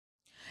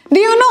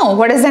know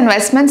what is the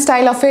investment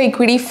style of your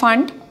equity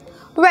fund?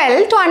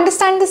 Well, to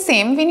understand the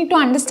same, we need to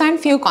understand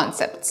few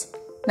concepts.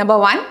 Number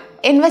one,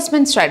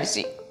 investment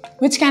strategy,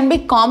 which can be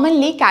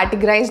commonly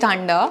categorized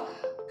under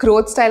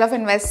growth style of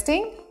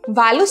investing,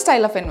 value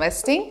style of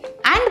investing,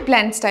 and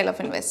blend style of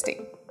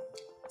investing.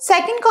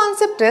 Second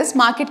concept is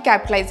market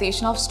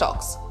capitalization of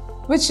stocks,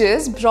 which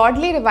is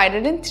broadly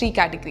divided in three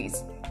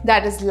categories,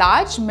 that is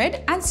large,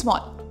 mid, and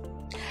small.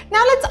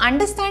 Now let's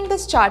understand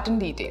this chart in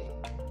detail.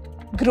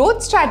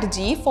 Growth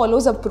strategy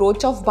follows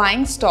approach of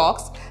buying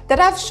stocks that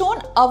have shown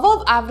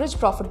above average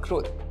profit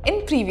growth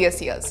in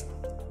previous years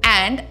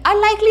and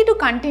are likely to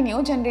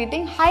continue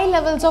generating high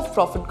levels of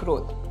profit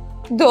growth,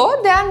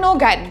 though there are no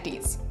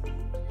guarantees.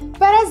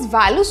 Whereas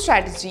value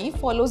strategy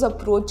follows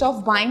approach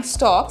of buying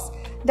stocks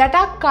that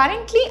are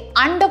currently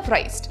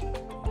underpriced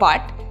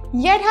but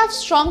yet have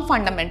strong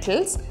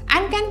fundamentals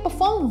and can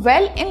perform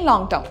well in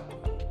long term.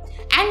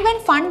 And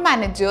when fund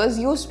managers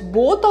use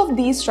both of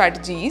these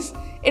strategies,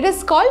 it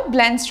is called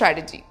blend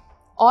strategy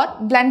or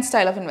blend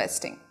style of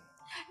investing.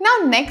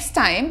 Now next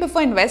time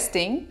before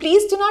investing,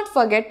 please do not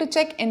forget to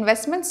check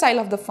investment style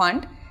of the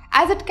fund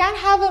as it can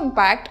have an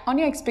impact on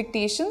your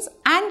expectations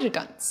and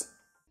returns.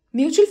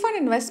 Mutual fund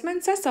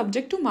investments are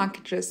subject to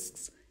market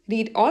risks.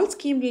 Read all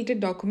scheme-related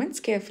documents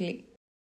carefully.